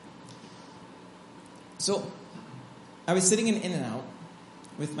So, I was sitting in In-N-Out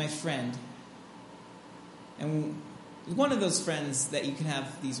with my friend, and one of those friends that you can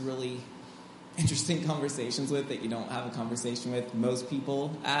have these really interesting conversations with that you don't have a conversation with most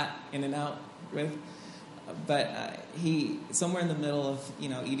people at In-N-Out with. But he, somewhere in the middle of,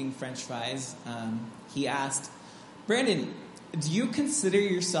 eating French fries, he asked, "Brandon, do you consider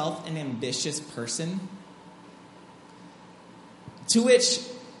yourself an ambitious person?" To which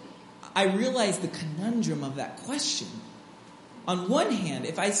I realized the conundrum of that question. On one hand,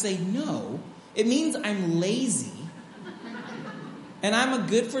 if I say no, it means I'm lazy and I'm a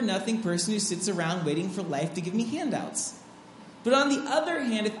good-for-nothing person who sits around waiting for life to give me handouts. But on the other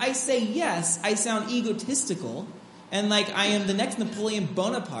hand, if I say yes, I sound egotistical and like I am the next Napoleon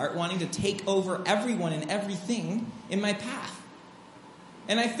Bonaparte wanting to take over everyone and everything in my path.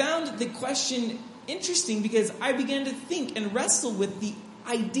 And I found the question interesting because I began to think and wrestle with the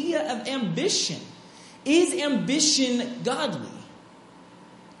idea of ambition. Is ambition godly?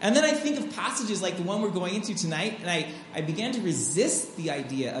 And then I think of passages like the one we're going into tonight, and I began to resist the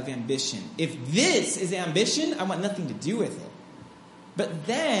idea of ambition. If this is ambition, I want nothing to do with it. But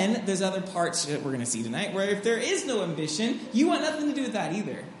then there's other parts that we're going to see tonight where if there is no ambition, you want nothing to do with that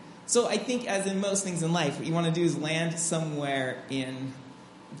either. So I think, as in most things in life, what you want to do is land somewhere in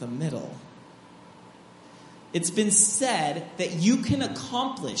the middle. It's been said that you can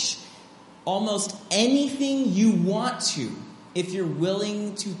accomplish almost anything you want to if you're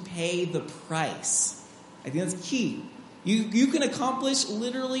willing to pay the price. I think that's key. You can accomplish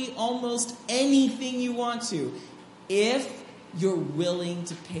literally almost anything you want to if you're willing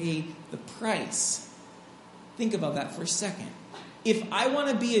to pay the price. Think about that for a second. If I want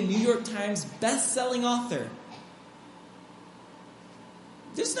to be a New York Times best-selling author,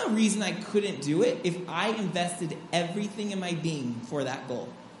 there's no reason I couldn't do it if I invested everything in my being for that goal.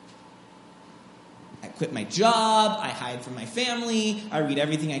 I quit my job, I hide from my family, I read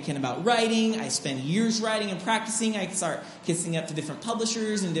everything I can about writing, I spend years writing and practicing, I start kissing up to different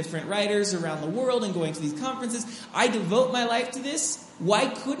publishers and different writers around the world and going to these conferences. I devote my life to this. Why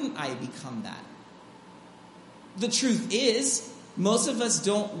couldn't I become that? The truth is, most of us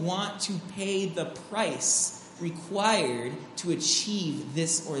don't want to pay the price required to achieve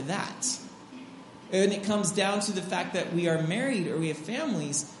this or that. And it comes down to the fact that we are married or we have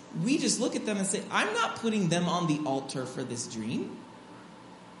families. We just look at them and say, I'm not putting them on the altar for this dream.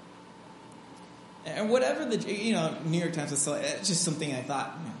 And whatever New York Times was selling, it's just something I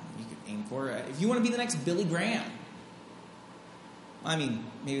thought you could aim for. If you want to be the next Billy Graham, I mean,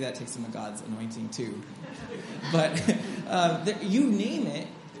 maybe that takes some of God's anointing too. But you name it,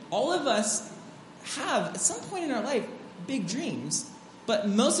 all of us have, at some point in our life, big dreams. But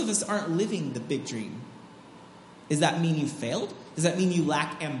most of us aren't living the big dream. Does that mean you failed? Does that mean you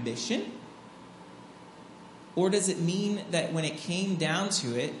lack ambition? Or does it mean that when it came down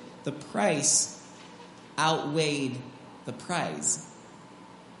to it, the price outweighed the prize?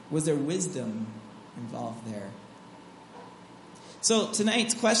 Was there wisdom involved there? So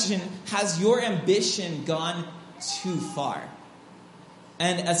tonight's question, has your ambition gone too far?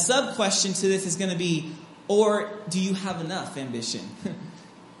 And a sub-question to this is going to be, or do you have enough ambition?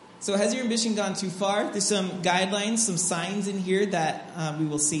 So has your ambition gone too far? There's some guidelines, some signs in here that we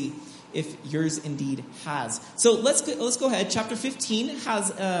will see if yours indeed has. So let's go ahead. Chapter 15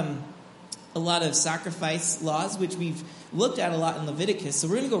 has a lot of sacrifice laws, which we've looked at a lot in Leviticus. So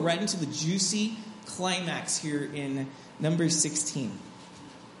we're going to go right into the juicy climax here in Numbers 16.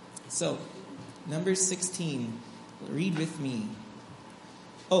 So, Numbers 16. Read with me.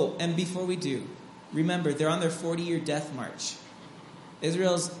 Oh, and before we do, remember, they're on their 40-year death march.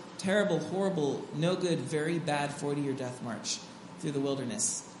 Israel's terrible, horrible, no good, very bad 40-year death march through the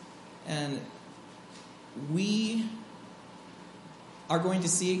wilderness. And we are going to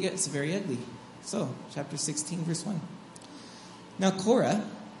see it gets very ugly. So, chapter 16, verse 1. Now Korah,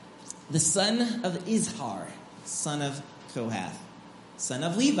 the son of Izhar, son of Kohath, son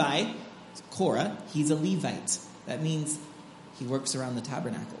of Levi, Korah, he's a Levite. That means he works around the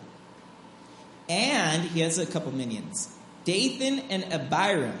tabernacle. And he has a couple minions. Dathan and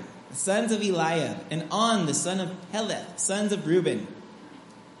Abiram, the sons of Eliab, and On, the son of Peleth, sons of Reuben,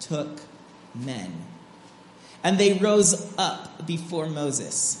 took men. And they rose up before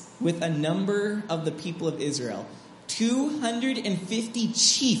Moses with a number of the people of Israel, 250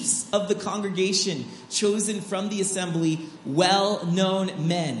 chiefs of the congregation chosen from the assembly, well-known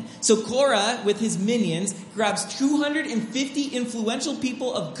men. So Korah, with his minions, grabs 250 influential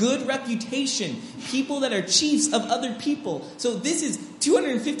people of good reputation, people that are chiefs of other people. So this is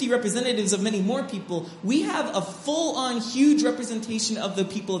 250 representatives of many more people. We have a full-on huge representation of the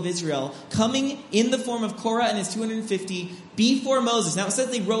people of Israel coming in the form of Korah and his 250 before Moses. Now it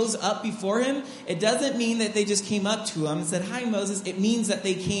says they rose up before him. It doesn't mean that they just came up to him and said, "Hi, Moses." It means that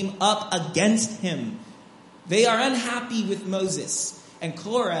they came up against him. They are unhappy with Moses. And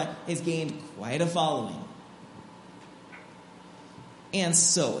Korah has gained quite a following. And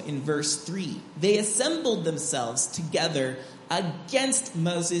so, in verse 3, they assembled themselves together against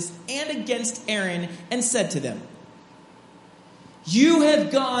Moses and against Aaron and said to them, "You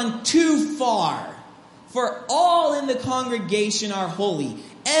have gone too far, for all in the congregation are holy,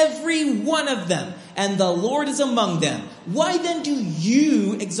 every one of them, and the Lord is among them. Why then do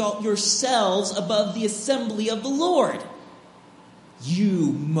you exalt yourselves above the assembly of the Lord?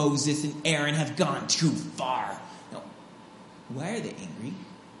 You, Moses and Aaron, have gone too far." Now, why are they angry?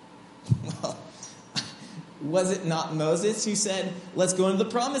 Well, was it not Moses who said, "Let's go into the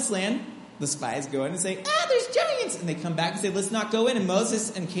promised land"? The spies go in and say, "There's giants." And they come back and say, "Let's not go in." And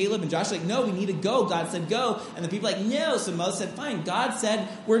Moses and Caleb and Joshua are like, "No, we need to go. God said go." And the people are like, "No." So Moses said, "Fine. God said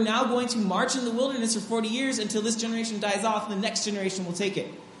we're now going to march in the wilderness for 40 years until this generation dies off and the next generation will take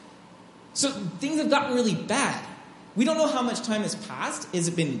it." So things have gotten really bad. We don't know how much time has passed. Has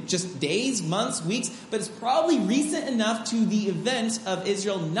it been just days, months, weeks? But it's probably recent enough to the event of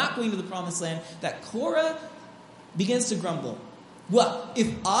Israel not going to the promised land that Korah begins to grumble. "Well, if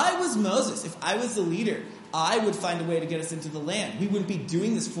I was Moses, if I was the leader, I would find a way to get us into the land. We wouldn't be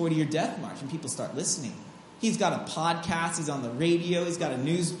doing this 40-year death march." And people start listening. He's got a podcast. He's on the radio. He's got a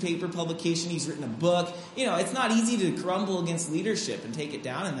newspaper publication. He's written a book. It's not easy to grumble against leadership and take it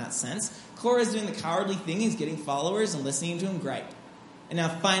down in that sense. Korah's doing the cowardly thing. He's getting followers and listening to him gripe. And now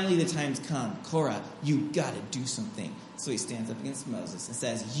finally the time's come. "Korah, you got to do something." So he stands up against Moses and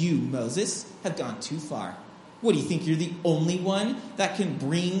says, "You, Moses, have gone too far. What, do you think you're the only one that can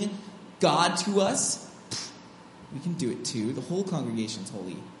bring God to us? We can do it too. The whole congregation's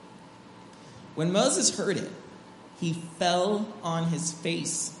holy." When Moses heard it, he fell on his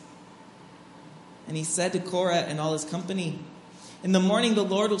face. And he said to Korah and all his company, "In the morning the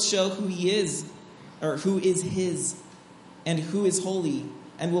Lord will show who he is, or who is his, and who is holy,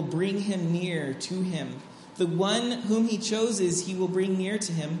 and will bring him near to him. The one whom he chooses he will bring near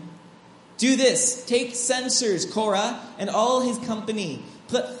to him. Do this, take censers, Korah, and all his company.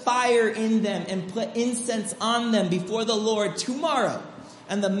 Put fire in them and put incense on them before the Lord tomorrow.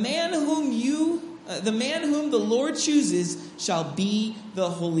 And the man whom the Lord chooses shall be the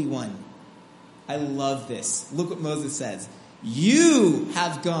Holy One." I love this. Look what Moses says. "You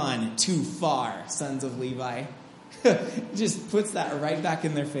have gone too far, sons of Levi." Just puts that right back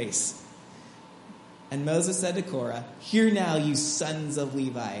in their face. And Moses said to Korah, "Hear now, you sons of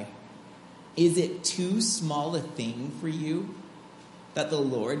Levi. Is it too small a thing for you that the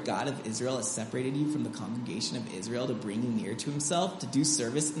Lord God of Israel has separated you from the congregation of Israel to bring you near to himself, to do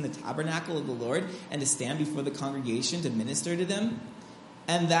service in the tabernacle of the Lord, and to stand before the congregation to minister to them?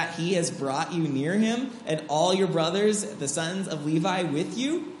 And that he has brought you near him, and all your brothers, the sons of Levi, with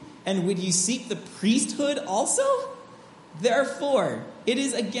you? And would you seek the priesthood also? Therefore, it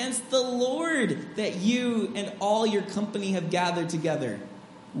is against the Lord that you and all your company have gathered together.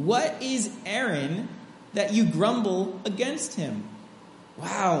 What is Aaron that you grumble against him?"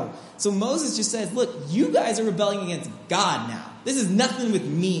 Wow. So Moses just says, look, you guys are rebelling against God now. This is nothing with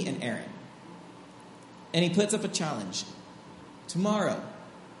me and Aaron. And he puts up a challenge. Tomorrow,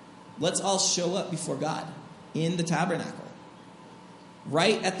 let's all show up before God in the tabernacle,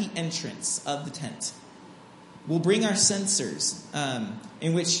 right at the entrance of the tent. We'll bring our censers,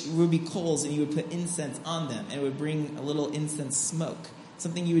 in which would be coals, and you would put incense on them, and it would bring a little incense smoke.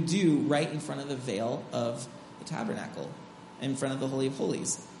 Something you would do right in front of the veil of the tabernacle, in front of the Holy of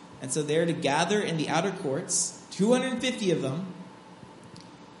Holies. And so they're to gather in the outer courts, 250 of them,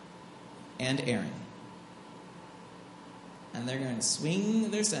 and Aaron. And they're going to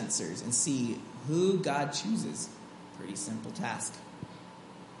swing their censers and see who God chooses. Pretty simple task.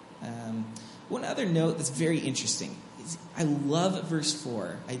 One other note that's very interesting is I love verse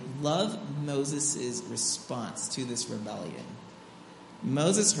 4. I love Moses' response to this rebellion.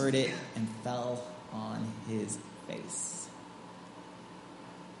 Moses heard it and fell on his face.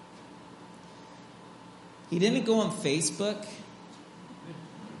 He didn't go on Facebook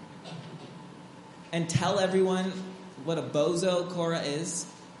and tell everyone what a bozo Korah is.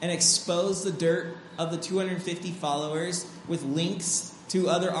 and expose the dirt of the 250 followers with links to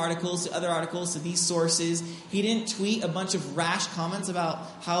other articles, to these sources. He didn't tweet a bunch of rash comments about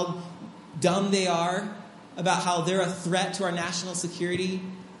how dumb they are, about how they're a threat to our national security.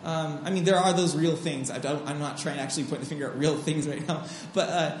 There are those real things. I'm not trying to actually point the finger at real things right now.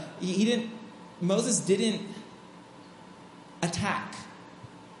 But Moses didn't attack.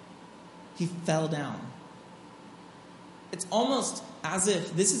 He fell down. It's almost as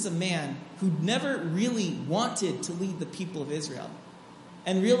if this is a man who never really wanted to lead the people of Israel.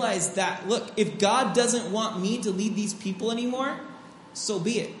 And realized that, look, if God doesn't want me to lead these people anymore, so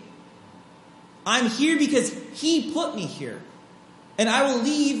be it. I'm here because he put me here. And I will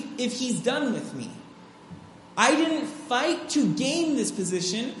leave if he's done with me. I didn't fight to gain this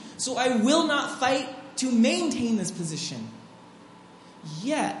position, so I will not fight to maintain this position.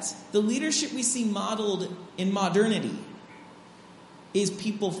 Yet, the leadership we see modeled in modernity is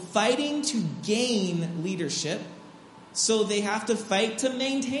people fighting to gain leadership, so they have to fight to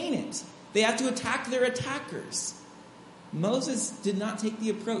maintain it. They have to attack their attackers. Moses did not take the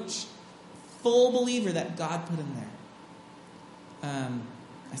approach. Full believer that God put him there.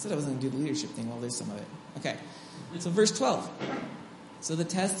 I said I was going to do the leadership thing. Well, there's some of it. Okay. So verse 12. So the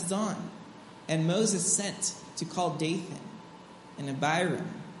test is on. And Moses sent to call Dathan and Abiram,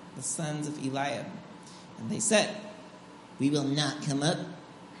 the sons of Eliab. And they said, we will not come up.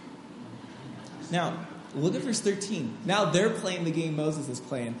 Now, look at verse 13. Now they're playing the game Moses is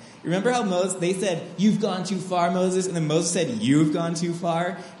playing. Remember how they said, you've gone too far, Moses? And then Moses said, you've gone too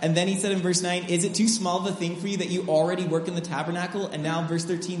far. And then he said in verse 9, is it too small of a thing for you that you already work in the tabernacle? And now in verse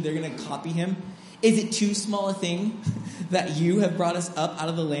 13, they're going to copy him. Is it too small a thing that you have brought us up out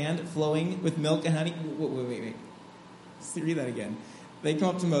of the land flowing with milk and honey? Wait. Let's read that again. They come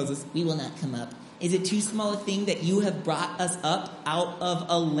up to Moses. We will not come up. Is it too small a thing that you have brought us up out of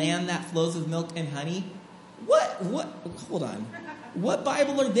a land that flows with milk and honey? What? Hold on. What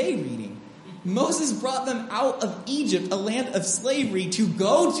Bible are they reading? Moses brought them out of Egypt, a land of slavery, to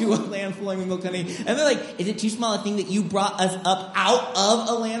go to a land flowing with milk and honey. And they're like, is it too small a thing that you brought us up out of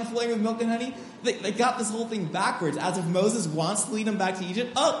a land flowing with milk and honey? They got this whole thing backwards, as if Moses wants to lead them back to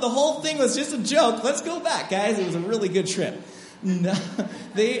Egypt. Oh, the whole thing was just a joke. Let's go back, guys. It was a really good trip. No,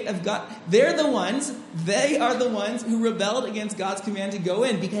 they are the ones who rebelled against God's command to go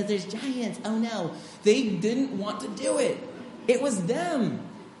in because there's giants. Oh no, they didn't want to do it. It was them.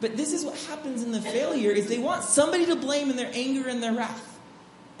 But this is what happens in the failure, is they want somebody to blame in their anger and their wrath.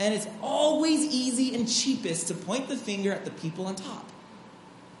 And it's always easy and cheapest to point the finger at the people on top.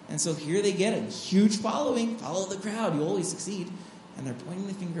 And so here they get a huge following. Follow the crowd, you always succeed. And they're pointing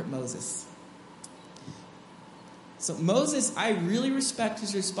the finger at Moses. So Moses, I really respect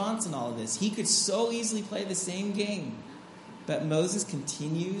his response in all of this. He could so easily play the same game. But Moses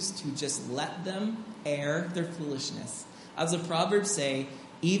continues to just let them air their foolishness. As the Proverbs say,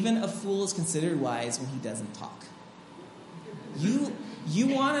 even a fool is considered wise when he doesn't talk. You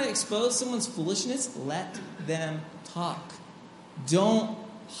want to expose someone's foolishness? Let them talk. Don't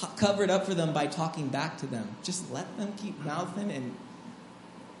cover it up for them by talking back to them. Just let them keep mouthing. And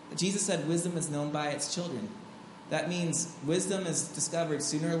Jesus said wisdom is known by its children. That means wisdom is discovered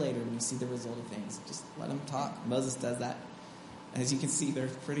sooner or later when you see the result of things. Just let them talk. Moses does that. As you can see, they're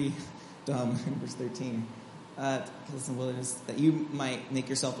pretty dumb in verse 13. Because in the wilderness, that you might make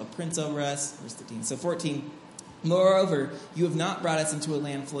yourself a prince over us. Verse 13. So 14. Moreover, you have not brought us into a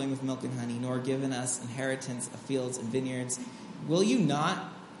land flowing with milk and honey, nor given us inheritance of fields and vineyards. Will you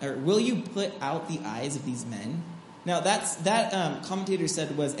put out the eyes of these men? Now, that commentator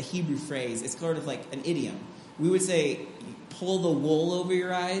said was a Hebrew phrase. It's sort of like an idiom. We would say, pull the wool over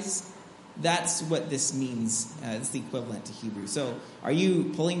your eyes. That's what this means. It's the equivalent to Hebrew. So, are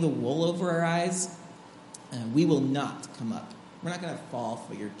you pulling the wool over our eyes? We will not come up. We're not going to fall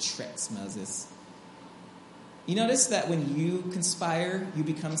for your tricks, Moses. You notice that when you conspire, you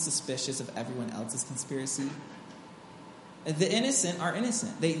become suspicious of everyone else's conspiracy? The innocent are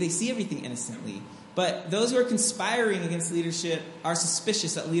innocent. They see everything innocently. But those who are conspiring against leadership are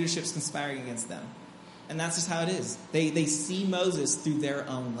suspicious that leadership's conspiring against them. And that's just how it is. They see Moses through their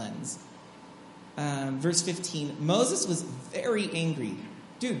own lens. Verse 15, Moses was very angry.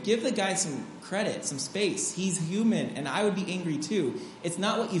 Dude, give the guy some credit, some space. He's human, and I would be angry too. It's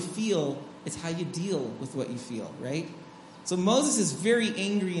not what you feel, it's how you deal with what you feel, right? So Moses is very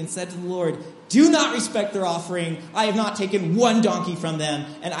angry and said to the Lord, do not respect their offering. I have not taken one donkey from them,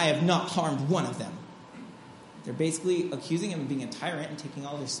 and I have not harmed one of them. They're basically accusing him of being a tyrant and taking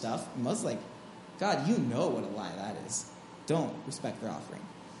all their stuff. And Moses is like, God, you know what a lie that is. Don't respect their offering.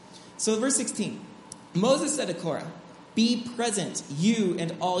 So verse 16, Moses said to Korah, Be present, you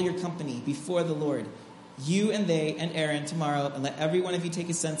and all your company, before the Lord. You and they and Aaron tomorrow, and let every one of you take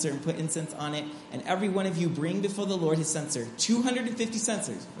a censer and put incense on it, and every one of you bring before the Lord his censer, 250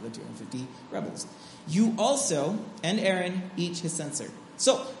 censers for the 250 rebels. You also and Aaron each his censer.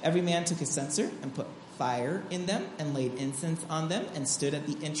 So every man took his censer and put fire in them and laid incense on them and stood at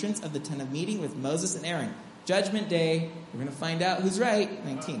the entrance of the tent of meeting with Moses and Aaron. Judgment day, we're going to find out who's right.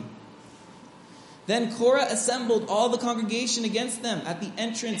 19. Then Korah assembled all the congregation against them at the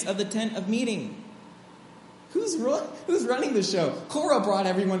entrance of the tent of meeting. Who's running the show? Korah brought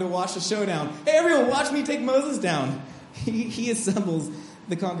everyone to watch the showdown. Hey, everyone, watch me take Moses down. He assembles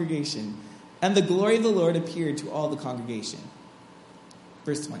the congregation. And the glory of the Lord appeared to all the congregation.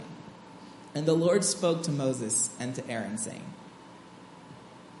 Verse 20. And the Lord spoke to Moses and to Aaron, saying,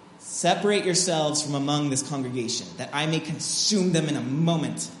 separate yourselves from among this congregation, that I may consume them in a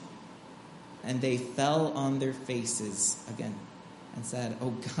moment. And they fell on their faces again and said,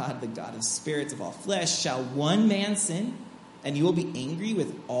 O God, the God of spirits of all flesh, shall one man sin, and you will be angry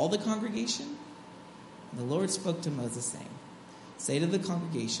with all the congregation? And the Lord spoke to Moses, saying, say to the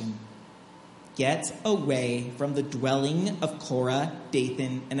congregation, get away from the dwelling of Korah,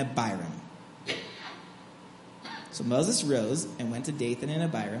 Dathan, and Abiram. So Moses rose and went to Dathan and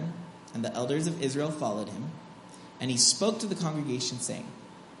Abiram, and the elders of Israel followed him. And he spoke to the congregation, saying,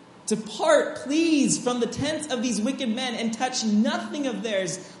 depart, please, from the tents of these wicked men, and touch nothing of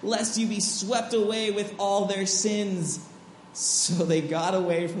theirs, lest you be swept away with all their sins. So they got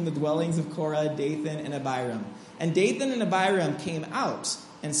away from the dwellings of Korah, Dathan, and Abiram. And Dathan and Abiram came out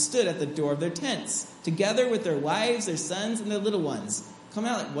and stood at the door of their tents, together with their wives, their sons, and their little ones. Come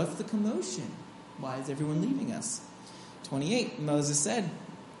out, like, what's the commotion? Why is everyone leaving us? 28, Moses said,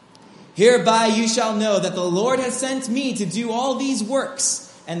 hereby you shall know that the Lord has sent me to do all these works,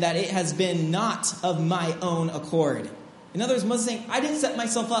 and that it has been not of my own accord. In other words, Moses is saying, I didn't set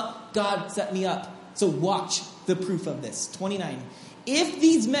myself up. God set me up. So watch the proof of this. 29. If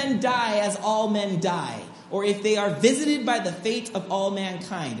these men die as all men die, or if they are visited by the fate of all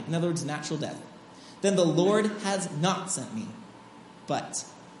mankind, in other words, natural death, then the Lord has not sent me. But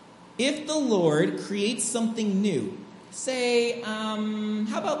if the Lord creates something new, say, how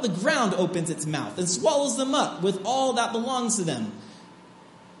about the ground opens its mouth and swallows them up with all that belongs to them,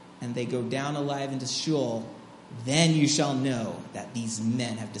 and they go down alive into Sheol, then you shall know that these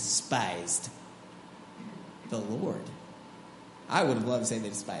men have despised the Lord. I would have loved to say they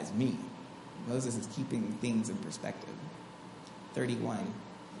despised me. Moses is keeping things in perspective. 31.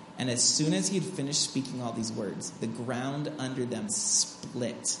 And as soon as he had finished speaking all these words, the ground under them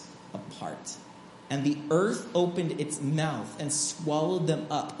split apart. And the earth opened its mouth and swallowed them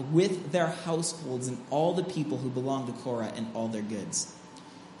up with their households and all the people who belonged to Korah and all their goods.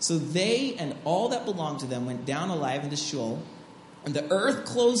 So they and all that belonged to them went down alive into Sheol, and the earth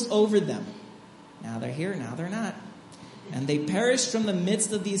closed over them. Now they're here, now they're not. And they perished from the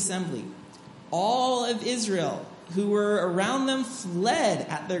midst of the assembly. All of Israel who were around them fled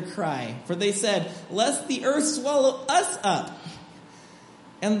at their cry, for they said, lest the earth swallow us up.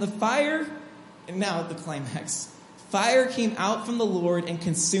 And the fire, and now at the climax, fire came out from the Lord and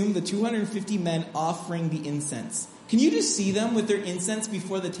consumed the 250 men offering the incense. Can you just see them with their incense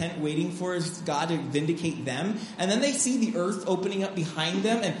before the tent waiting for God to vindicate them? And then they see the earth opening up behind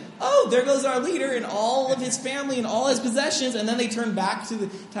them and, oh, there goes our leader and all of his family and all his possessions. And then they turn back to the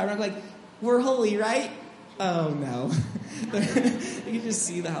tabernacle like, we're holy, right? Oh, no. You can just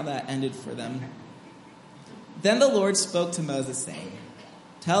see how that ended for them. Then the Lord spoke to Moses, saying,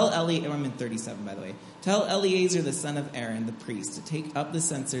 I'm in 37, by the way. Tell Eleazar, the son of Aaron, the priest, to take up the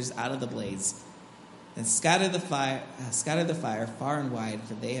censers out of the blaze and scatter the fire far and wide,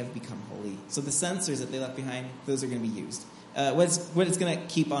 for they have become holy. So the censers that they left behind, those are going to be used. What it's going to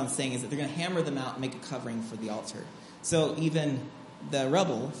keep on saying is that they're going to hammer them out and make a covering for the altar. So even the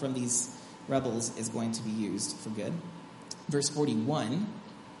rubble from these rebels is going to be used for good. Verse 41,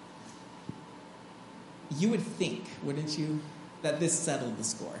 you would think, wouldn't you, that this settled the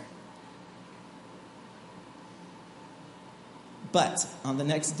score. But on the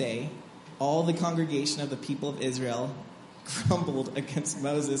next day, all the congregation of the people of Israel grumbled against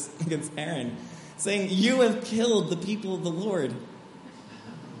Moses, against Aaron, saying, you have killed the people of the Lord.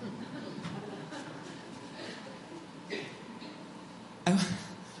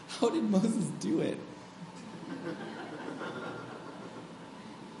 How did Moses do it?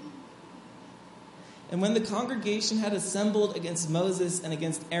 And when the congregation had assembled against Moses and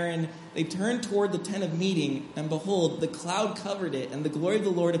against Aaron, they turned toward the tent of meeting, and behold, the cloud covered it, and the glory of the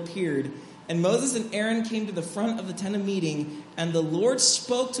Lord appeared, And Moses and Aaron came to the front of the tent of meeting, and the Lord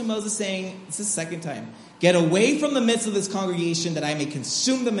spoke to Moses, saying, this is the second time, get away from the midst of this congregation, that I may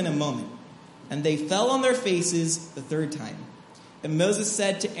consume them in a moment. And they fell on their faces the third time. And Moses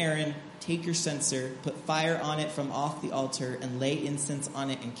said to Aaron, take your censer, put fire on it from off the altar, and lay incense on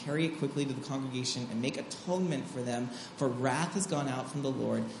it, and carry it quickly to the congregation, and make atonement for them, for wrath has gone out from the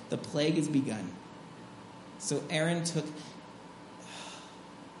Lord, the plague has begun. So Aaron took...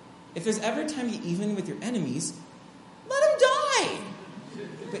 If there's ever a time you even with your enemies, let them die.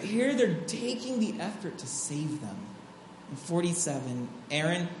 But here they're taking the effort to save them. In 47,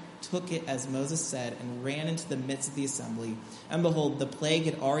 Aaron took it as Moses said and ran into the midst of the assembly. And behold, the plague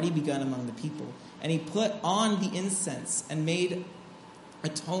had already begun among the people. And he put on the incense and made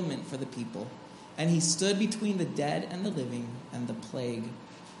atonement for the people. And he stood between the dead and the living, and the plague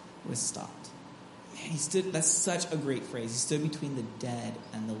was stopped. He stood, that's such a great phrase. He stood between the dead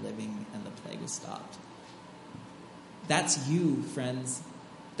and the living, and the plague was stopped. That's you, friends.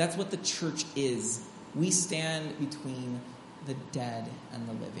 That's what the church is. We stand between the dead and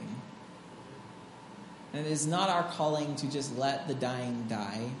the living. And it is not our calling to just let the dying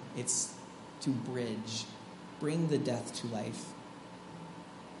die. It's to bring the death to life.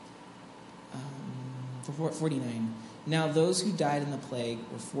 49. Now those who died in the plague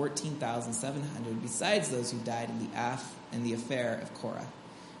were 14,700, besides those who died in the affair of Korah.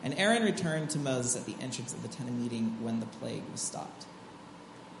 And Aaron returned to Moses at the entrance of the tent of meeting when the plague was stopped.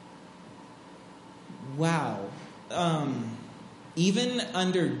 Wow. Even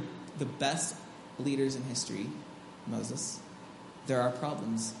under the best leaders in history, Moses, there are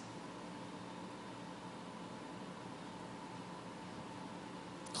problems.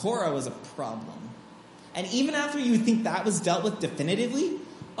 Korah was a problem. And even after you think that was dealt with definitively,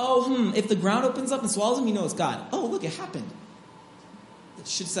 if the ground opens up and swallows him, you know it's God. Oh, look, it happened. It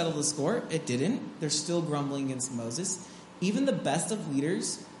should settle the score. It didn't. They're still grumbling against Moses. Even the best of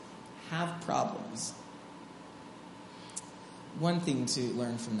leaders have problems. One thing to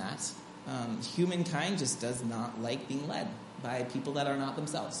learn from that, humankind just does not like being led by people that are not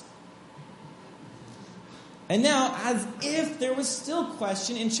themselves. And now, as if there was still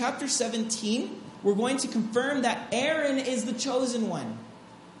question, in chapter 17... we're going to confirm that Aaron is the chosen one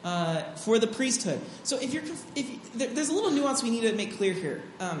for the priesthood. So there's a little nuance we need to make clear here.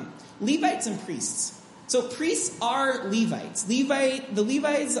 Levites and priests. So priests are Levites. The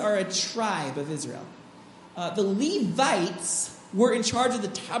Levites are a tribe of Israel. The Levites were in charge of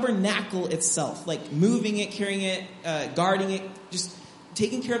the tabernacle itself, like moving it, carrying it, guarding it, just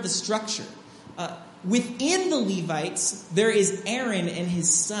taking care of the structure. Within the Levites, there is Aaron and his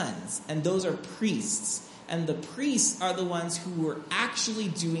sons, and those are priests. And the priests are the ones who were actually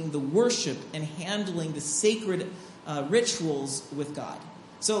doing the worship and handling the sacred rituals with God.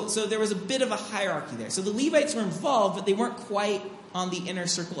 So there was a bit of a hierarchy there. So the Levites were involved, but they weren't quite on the inner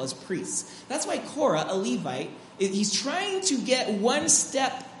circle as priests. That's why Korah, a Levite, he's trying to get one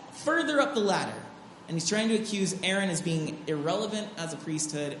step further up the ladder. And he's trying to accuse Aaron as being irrelevant as a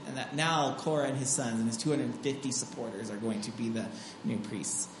priesthood, and that now Korah and his sons and his 250 supporters are going to be the new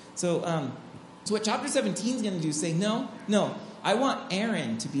priests. So what chapter 17 is going to do is say, no, I want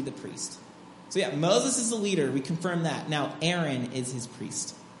Aaron to be the priest. So yeah, Moses is the leader. We confirm that. Now Aaron is his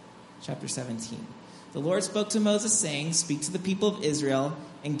priest. Chapter 17. The Lord spoke to Moses, saying, speak to the people of Israel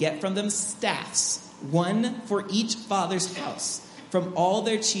and get from them staffs, one for each father's house. From all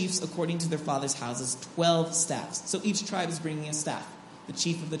their chiefs, according to their father's houses, 12 staffs. So each tribe is bringing a staff, the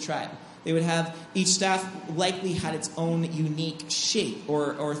chief of the tribe. They would have, each staff likely had its own unique shape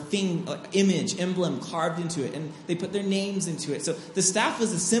or thing, image, emblem carved into it. And they put their names into it. So the staff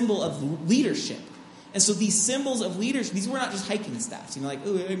was a symbol of leadership. And so these symbols of leadership, these were not just hiking staffs. Like,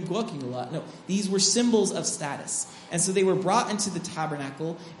 I'm walking a lot. No, these were symbols of status. And so they were brought into the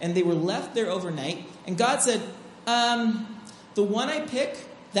tabernacle, and they were left there overnight. And God said, the one I pick,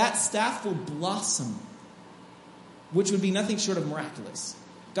 that staff will blossom, which would be nothing short of miraculous.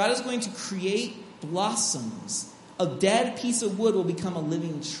 God is going to create blossoms. A dead piece of wood will become a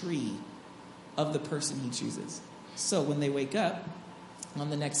living tree of the person he chooses. So when they wake up, on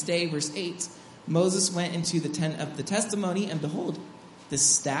the next day, verse 8, Moses went into the tent of the testimony, and behold, the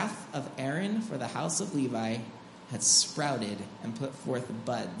staff of Aaron for the house of Levi had sprouted and put forth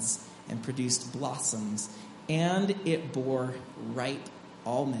buds and produced blossoms, and it bore ripe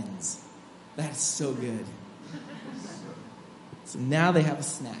almonds. That's so good. So now they have a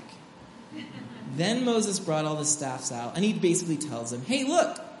snack. Then Moses brought all the staffs out, and he basically tells them, hey,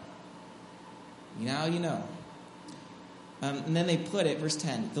 look, now you know. And then they put it, verse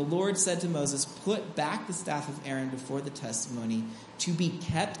 10, the Lord said to Moses, put back the staff of Aaron before the testimony to be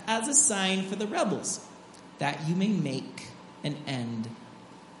kept as a sign for the rebels, that you may make an end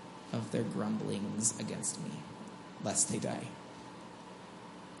of their grumblings against me, lest they die.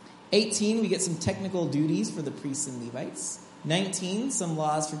 18, we get some technical duties for the priests and Levites. 19, some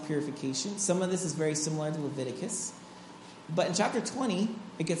laws for purification. Some of this is very similar to Leviticus. But in chapter 20,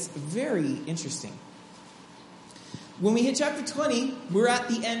 it gets very interesting. When we hit chapter 20, we're at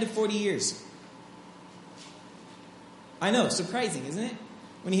the end of 40 years. I know, surprising, isn't it?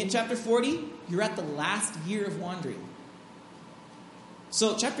 When you hit chapter 40, you're at the last year of wandering.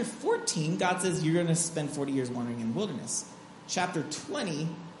 So chapter 14, God says you're going to spend 40 years wandering in the wilderness. Chapter 20,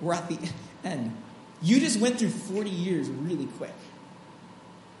 we're at the end. You just went through 40 years really quick.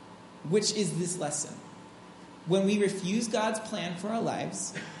 Which is this lesson? When we refuse God's plan for our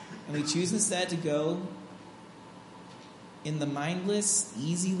lives, and we choose instead to go in the mindless,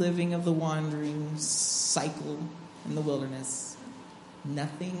 easy living of the wandering cycle in the wilderness,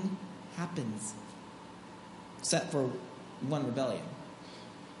 nothing happens. Except for one rebellion.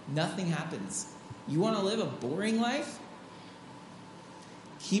 Nothing happens. You want to live a boring life?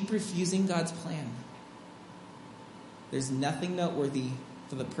 Keep refusing God's plan. There's nothing noteworthy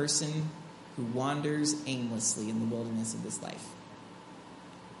for the person who wanders aimlessly in the wilderness of this life.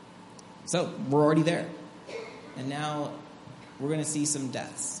 So, we're already there. And now we're going to see some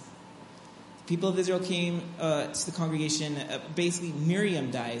deaths. The people of Israel came to the congregation. Basically,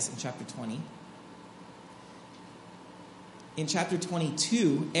 Miriam dies in chapter 20. In chapter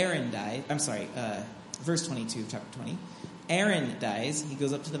 22, Aaron died. Verse 22 of chapter 20. Aaron dies. He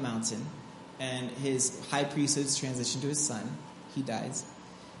goes up to the mountain, and his high priesthood is transitioned to his son. He dies.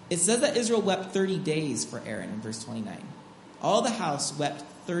 It says that Israel wept 30 days for Aaron in verse 29. All the house wept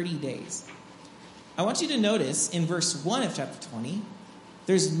 30 days. I want you to notice in verse 1 of chapter 20,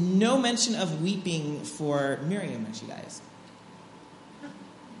 there's no mention of weeping for Miriam when she dies.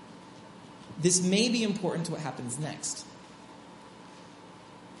 This may be important to what happens next.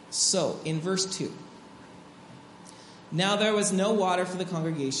 So, in verse 2, now there was no water for the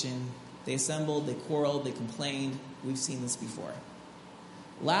congregation. They assembled, they quarreled, they complained. We've seen this before.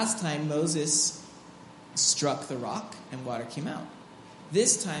 Last time, Moses struck the rock and water came out.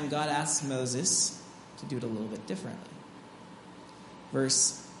 This time, God asks Moses to do it a little bit differently.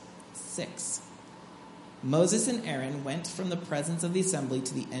 Verse 6. Moses and Aaron went from the presence of the assembly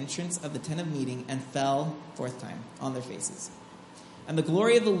to the entrance of the tent of meeting and fell, fourth time, on their faces. And the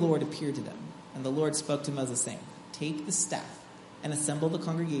glory of the Lord appeared to them. And the Lord spoke to Moses, saying, take the staff and assemble the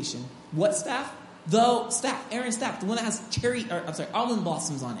congregation. What staff? The staff, Aaron's staff, the one that has almond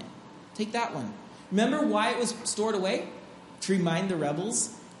blossoms on it. Take that one. Remember why it was stored away? To remind the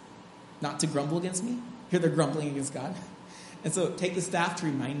rebels not to grumble against me. Here they're grumbling against God. And so take the staff to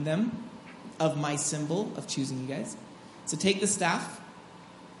remind them of my symbol of choosing you guys. So take the staff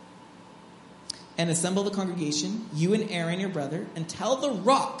and assemble the congregation, you and Aaron, your brother, and tell the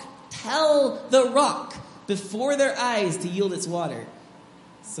rock before their eyes to yield its water.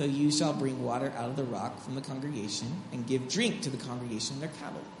 So you shall bring water out of the rock from the congregation and give drink to the congregation and their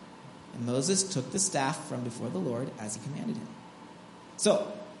cattle. And Moses took the staff from before the Lord as he commanded him.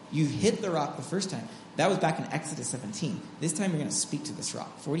 So you hit the rock the first time. That was back in Exodus 17. This time you're going to speak to this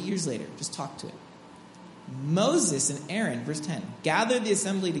rock. 40 years later, just talk to it. Moses and Aaron, verse 10, gathered the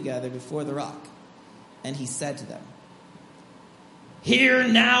assembly together before the rock. And he said to them, hear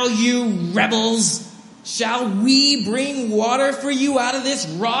now, you rebels. Shall we bring water for you out of this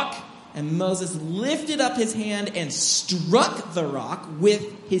rock? And Moses lifted up his hand and struck the rock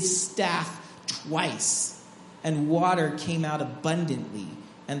with his staff twice. And water came out abundantly,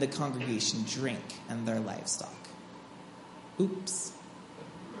 and the congregation drank and their livestock. Oops.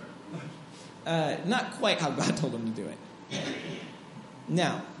 Not quite how God told him to do it.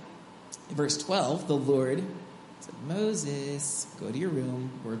 Now, verse 12, the Lord said, Moses, go to your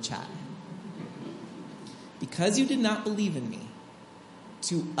room, we're chatting. Because you did not believe in me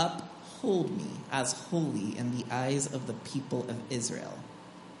to uphold me as holy in the eyes of the people of Israel,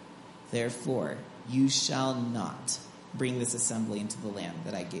 therefore you shall not bring this assembly into the land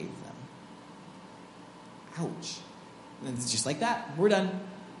that I gave them. Ouch. And it's just like that. We're done.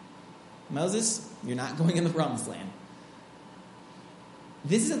 Moses, you're not going in the promised land.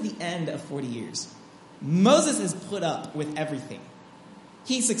 This is at the end of 40 years. Moses has put up with everything.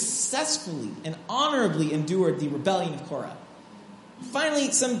 He successfully and honorably endured the rebellion of Korah. Finally,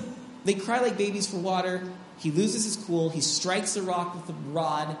 they cry like babies for water. He loses his cool. He strikes the rock with a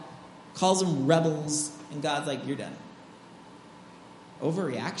rod, calls them rebels, and God's like, you're done.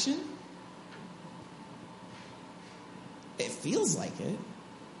 Overreaction? feels like it.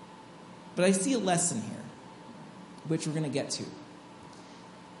 But I see a lesson here, which we're going to get to.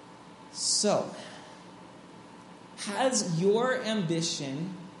 So, has your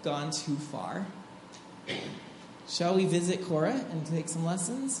ambition gone too far? Shall we visit Korah and take some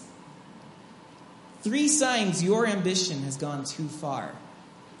lessons? 3 signs your ambition has gone too far.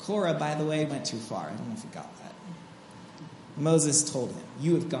 Korah, by the way, went too far. I don't know if you got that. Moses told him,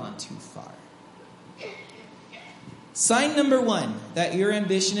 you have gone too far. Sign number 1, that your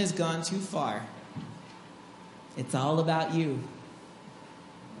ambition has gone too far. It's all about you.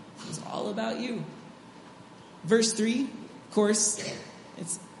 It's all about you. Verse 3, of course,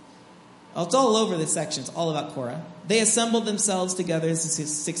 it's all over this section. It's all about Korah. They assembled themselves together. This is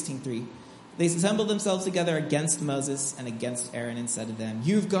 16:3. They assembled themselves together against Moses and against Aaron and said to them,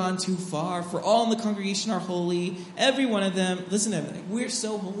 you've gone too far, for all in the congregation are holy, every one of them. Listen to them. We're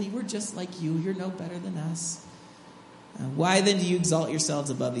so holy. We're just like you. You're no better than us. Why then do you exalt yourselves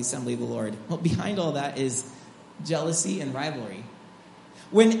above the assembly of the Lord? Well, behind all that is jealousy and rivalry.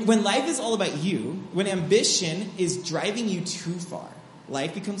 When life is all about you, when ambition is driving you too far,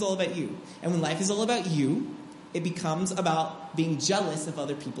 life becomes all about you. And when life is all about you, it becomes about being jealous of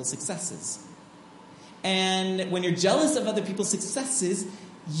other people's successes. And when you're jealous of other people's successes,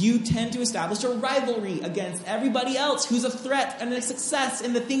 you tend to establish a rivalry against everybody else who's a threat and a success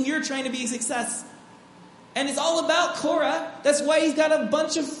in the thing you're trying to be a success. And it's all about Korah. That's why he's got a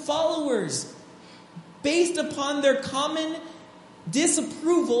bunch of followers based upon their common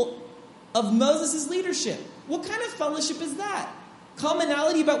disapproval of Moses' leadership. What kind of fellowship is that?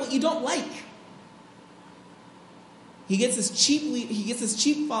 Commonality about what you don't like. He gets this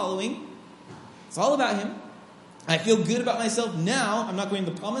cheap following. It's all about him. I feel good about myself now. I'm not going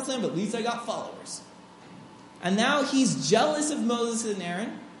to the promised land, but at least I got followers. And now he's jealous of Moses and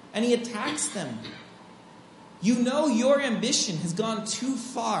Aaron, and he attacks them. You know your ambition has gone too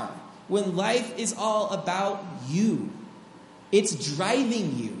far when life is all about you. It's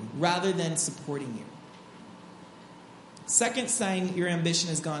driving you rather than supporting you. Second sign your ambition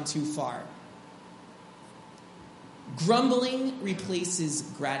has gone too far. Grumbling replaces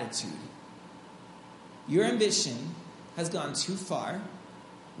gratitude. Your ambition has gone too far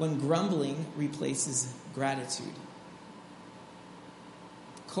when grumbling replaces gratitude.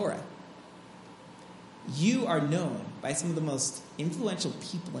 Korah, you are known by some of the most influential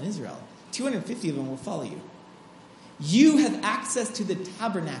people in Israel. 250 of them will follow you. You have access to the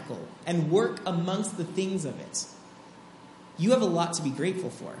tabernacle and work amongst the things of it. You have a lot to be grateful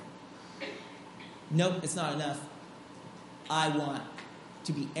for. Nope, it's not enough. I want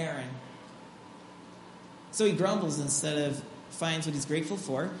to be Aaron. So he grumbles instead of finds what he's grateful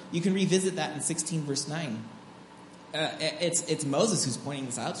for. You can revisit that in 16 verse 9. It's Moses who's pointing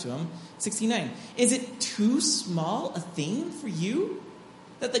this out to him. 69. Is it too small a thing for you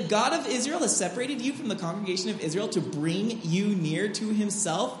that the God of Israel has separated you from the congregation of Israel to bring you near to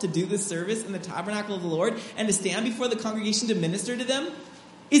himself, to do this service in the tabernacle of the Lord, and to stand before the congregation to minister to them?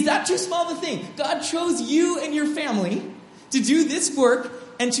 Is that too small of a thing? God chose you and your family to do this work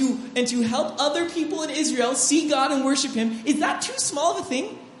and to help other people in Israel see God and worship him. Is that too small of a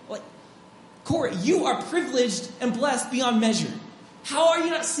thing? Like, Korah, you are privileged and blessed beyond measure. How are you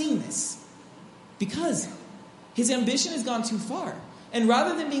not seeing this? Because his ambition has gone too far. And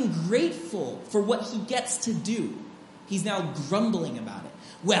rather than being grateful for what he gets to do, he's now grumbling about it.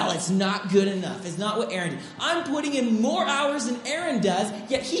 Well, it's not good enough. It's not what Aaron did. I'm putting in more hours than Aaron does,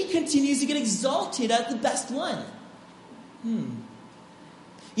 yet he continues to get exalted as the best one.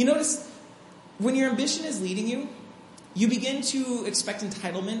 You notice, when your ambition is leading you, you begin to expect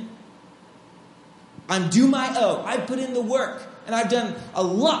entitlement. I'm due my owe. I put in the work, and I've done a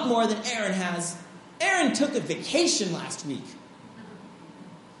lot more than Aaron has. Aaron took a vacation last week.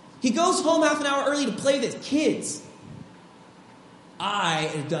 He goes home half an hour early to play with his kids. I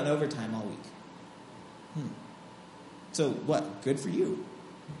have done overtime all week. So what? Good for you.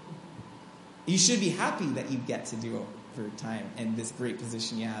 You should be happy that you get to do overtime and this great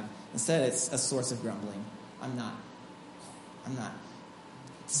position you have. Instead, it's a source of grumbling. I'm not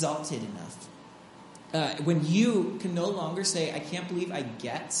exalted enough. When you can no longer say, I can't believe I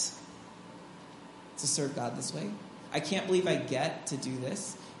get to serve God this way. I can't believe I get to do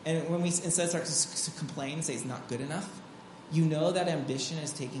this. And when we instead start to complain and say it's not good enough, you know that ambition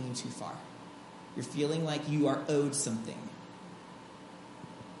is taking you too far. You're feeling like you are owed something.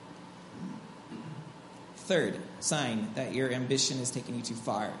 Third sign that your ambition is taking you too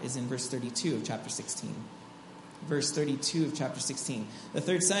far is in verse 32 of chapter 16. Verse 32 of chapter 16. The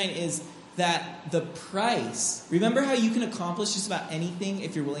third sign is that the price. Remember how you can accomplish just about anything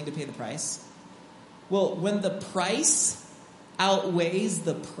if you're willing to pay the price? Well, when the price outweighs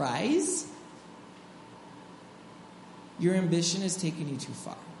the prize, your ambition has taken you too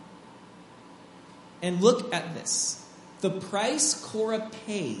far. And look at this. The price Korah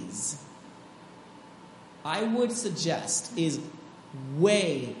pays, I would suggest, is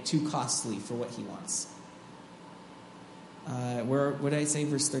way too costly for what he wants. What did I say?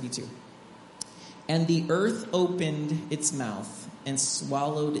 Verse 32. And the earth opened its mouth and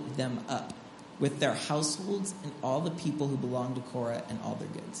swallowed them up with their households and all the people who belonged to Korah and all their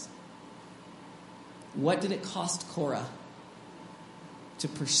goods. What did it cost Korah to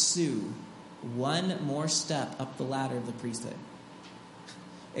pursue one more step up the ladder of the priesthood?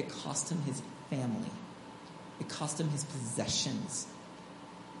 It cost him his family. It cost him his possessions.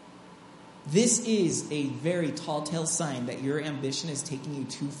 This is a very tall tale sign that your ambition is taking you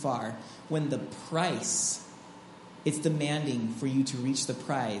too far when the price it's demanding for you to reach the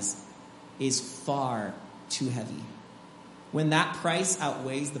prize is far too heavy. When that price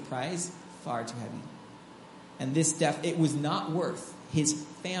outweighs the prize, far too heavy. And it was not worth his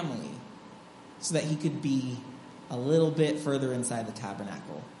family so that he could be a little bit further inside the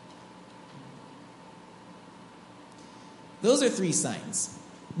tabernacle. Those are 3 signs.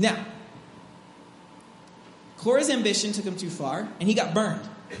 Now, Korah's ambition took him too far, and he got burned.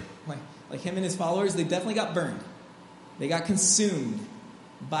 Like him and his followers, they definitely got burned. They got consumed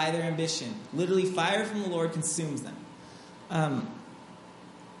by their ambition. Literally, fire from the Lord consumes them.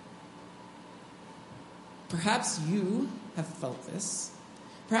 Perhaps you have felt this.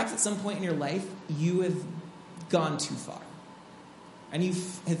 Perhaps at some point in your life, you have gone too far. And you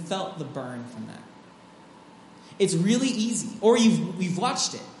have felt the burn from that. It's really easy. Or you've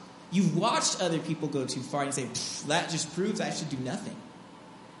watched it. You've watched other people go too far and you say, that just proves I should do nothing.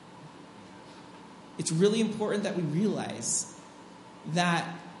 It's really important that we realize that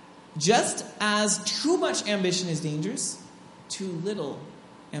just as too much ambition is dangerous, too little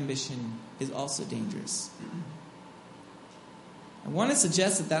ambition is also dangerous. I want to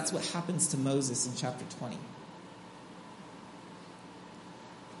suggest that that's what happens to Moses in chapter 20.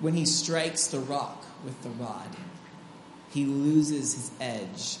 When he strikes the rock with the rod, he loses his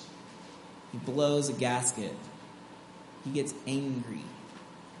edge. He blows a gasket. He gets angry.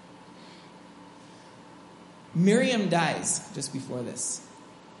 Miriam dies just before this.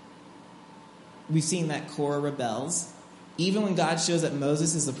 We've seen that Korah rebels. Even when God shows that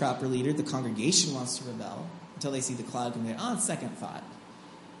Moses is the proper leader, the congregation wants to rebel until they see the cloud come in. On second thought.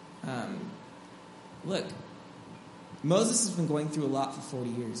 Look, Moses has been going through a lot for 40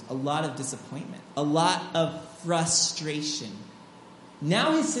 years. A lot of disappointment. A lot of frustration.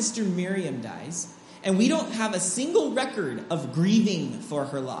 Now his sister Miriam dies, and we don't have a single record of grieving for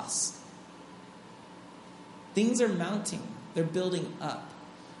her loss. Things are mounting. They're building up.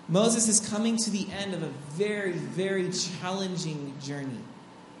 Moses is coming to the end of a very, very challenging journey.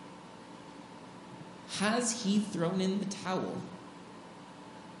 Has he thrown in the towel?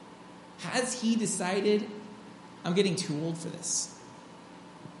 Has he decided, I'm getting too old for this?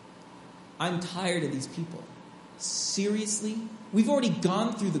 I'm tired of these people. Seriously? We've already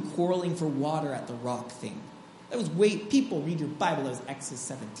gone through the quarreling for water at the rock thing. That was people read your Bible, that was Exodus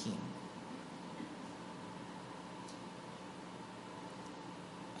 17.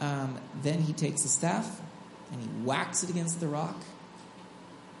 Then he takes the staff and he whacks it against the rock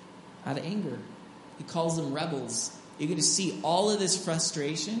out of anger. He calls them rebels. You're going to see all of this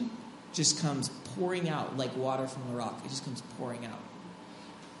frustration just comes pouring out like water from the rock. It just comes pouring out.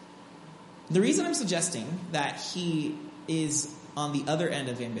 The reason I'm suggesting that he is on the other end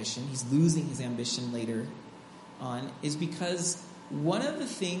of ambition, he's losing his ambition later on, is because one of the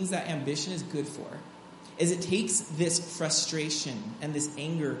things that ambition is good for is it takes this frustration and this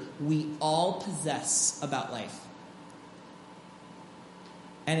anger we all possess about life,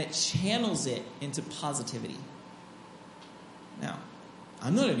 and it channels it into positivity. Now,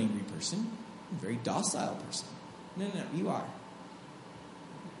 I'm not an angry person. I'm a very docile person. No, you are.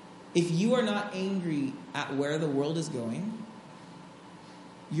 If you are not angry at where the world is going,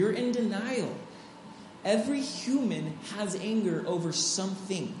 you're in denial. Every human has anger over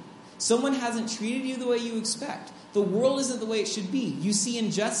something. Someone hasn't treated you the way you expect. The world isn't the way it should be. You see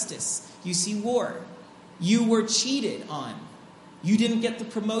injustice. You see war. You were cheated on. You didn't get the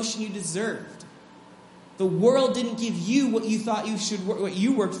promotion you deserved. The world didn't give you what you thought you should, what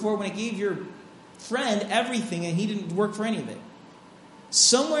you worked for, when it gave your friend everything and he didn't work for any of it.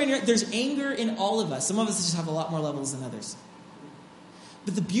 Somewhere in here, there's anger in all of us. Some of us just have a lot more levels than others.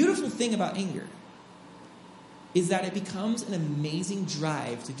 But the beautiful thing about anger is that it becomes an amazing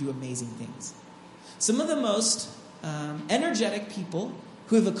drive to do amazing things. Some of the most energetic people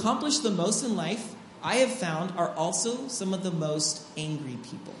who have accomplished the most in life I have found, are also some of the most angry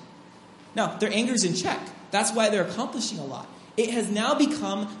people. Now, their anger's in check. That's why they're accomplishing a lot. It has now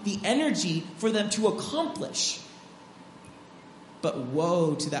become the energy for them to accomplish. But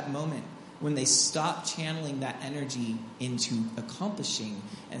woe to that moment when they stop channeling that energy into accomplishing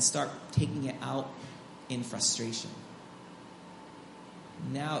and start taking it out in frustration.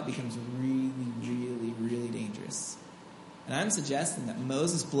 Now it becomes really, really, really dangerous. And I'm suggesting that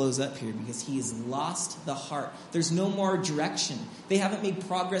Moses blows up here because he has lost the heart. There's no more direction. They haven't made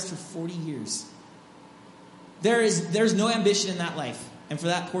progress for 40 years. There's no ambition in that life, and for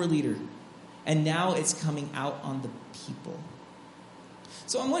that poor leader. And now it's coming out on the people.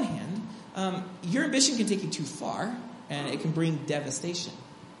 So on one hand, your ambition can take you too far, and it can bring devastation.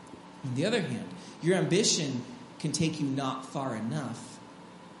 On the other hand, your ambition can take you not far enough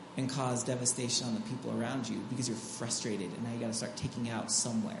and cause devastation on the people around you because you're frustrated, and now you got to start taking out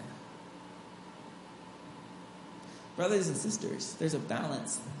somewhere. Brothers and sisters, there's a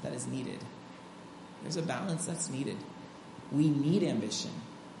balance that is needed. There's a balance that's needed. We need ambition.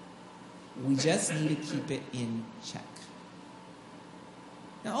 We just need to keep it in check.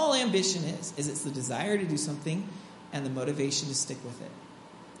 Now, all ambition is it's the desire to do something and the motivation to stick with it.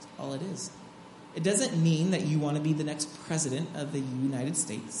 That's all it is. It doesn't mean that you want to be the next president of the United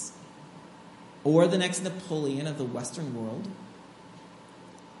States or the next Napoleon of the Western world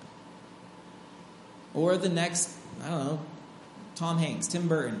or the next, Tom Hanks, Tim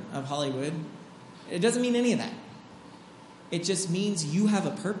Burton of Hollywood. It doesn't mean any of that. It just means you have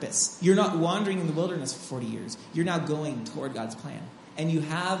a purpose. You're not wandering in the wilderness for 40 years. You're now going toward God's plan. And you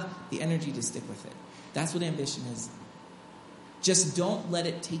have the energy to stick with it. That's what ambition is. Just don't let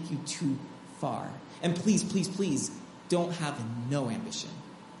it take you too far. And please, please, please, don't have no ambition.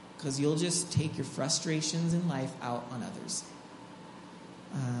 Because you'll just take your frustrations in life out on others.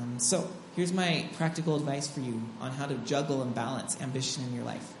 So, here's my practical advice for you on how to juggle and balance ambition in your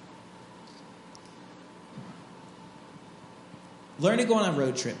life. Learn to go on a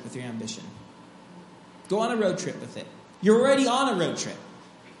road trip with your ambition. Go on a road trip with it. You're already on a road trip.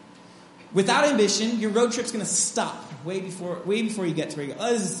 Without ambition, your road trip's going to stop way before you get to where you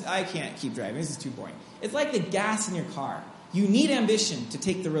go. I can't keep driving. This is too boring. It's like the gas in your car. You need ambition to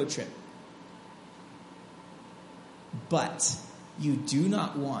take the road trip. But you do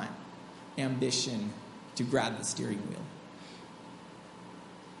not want ambition to grab the steering wheel.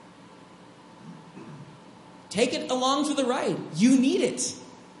 Take it along for the ride. You need it.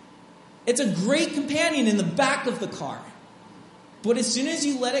 It's a great companion in the back of the car. But as soon as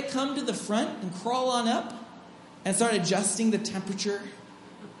you let it come to the front and crawl on up and start adjusting the temperature,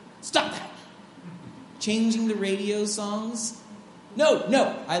 stop that. Changing the radio songs.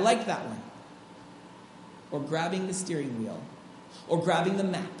 No, I like that one. Or grabbing the steering wheel. Or grabbing the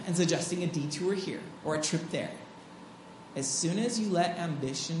map and suggesting a detour here or a trip there. As soon as you let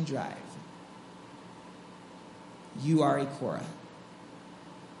ambition drive, you are a Korah.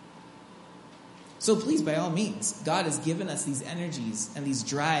 So please, by all means, God has given us these energies and these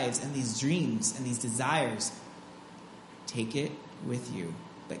drives and these dreams and these desires. Take it with you,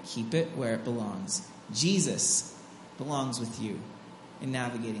 but keep it where it belongs. Jesus belongs with you in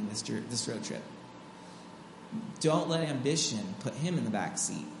navigating this road trip. Don't let ambition put him in the back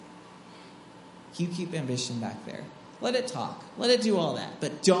seat. You keep ambition back there. Let it talk. Let it do all that,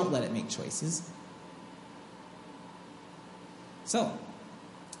 but don't let it make choices. So,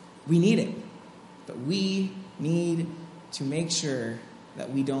 we need it. But we need to make sure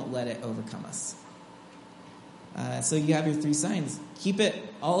that we don't let it overcome us. So you have your 3 signs. Keep it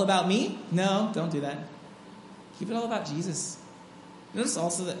all about me? No, don't do that. Keep it all about Jesus. Notice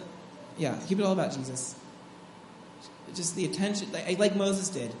also that, keep it all about Jesus. Just the attention, like Moses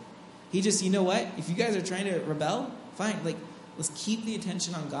did. He just, you know what? If you guys are trying to rebel, fine. Let's keep the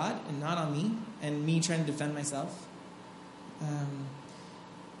attention on God and not on me and me trying to defend myself.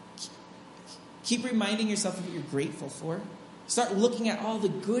 Keep reminding yourself of what you're grateful for. Start looking at all the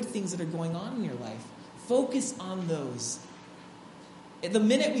good things that are going on in your life. Focus on those. The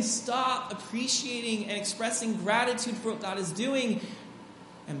minute we stop appreciating and expressing gratitude for what God is doing,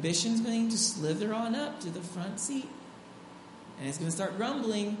 ambition's going to slither on up to the front seat. And it's going to start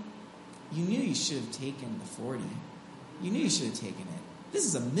grumbling. You knew you should have taken the 40. You knew you should have taken it. This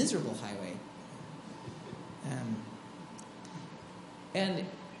is a miserable highway.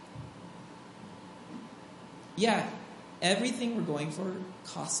 Everything we're going for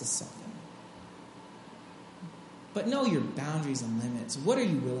costs us something. But know your boundaries and limits. What are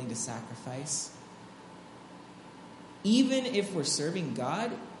you willing to sacrifice? Even if we're serving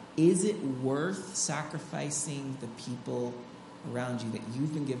God, is it worth sacrificing the people around you that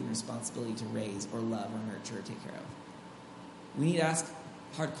you've been given responsibility to raise or love or nurture or take care of. We need to ask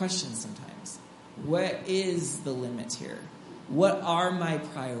hard questions sometimes. What is the limit here? What are my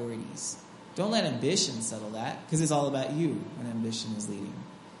priorities? Don't let ambition settle that, because it's all about you when ambition is leading.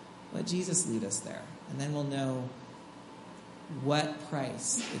 Let Jesus lead us there, and then we'll know what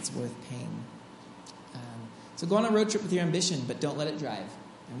price it's worth paying. So go on a road trip with your ambition, but don't let it drive,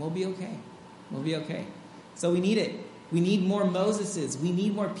 and we'll be okay. We'll be okay. So we need it. We need more Moseses. We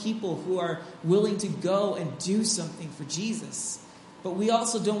need more people who are willing to go and do something for Jesus. But we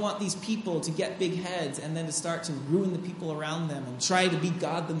also don't want these people to get big heads and then to start to ruin the people around them and try to be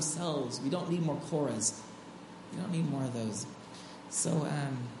God themselves. We don't need more Korahs. We don't need more of those. So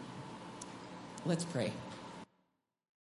let's pray.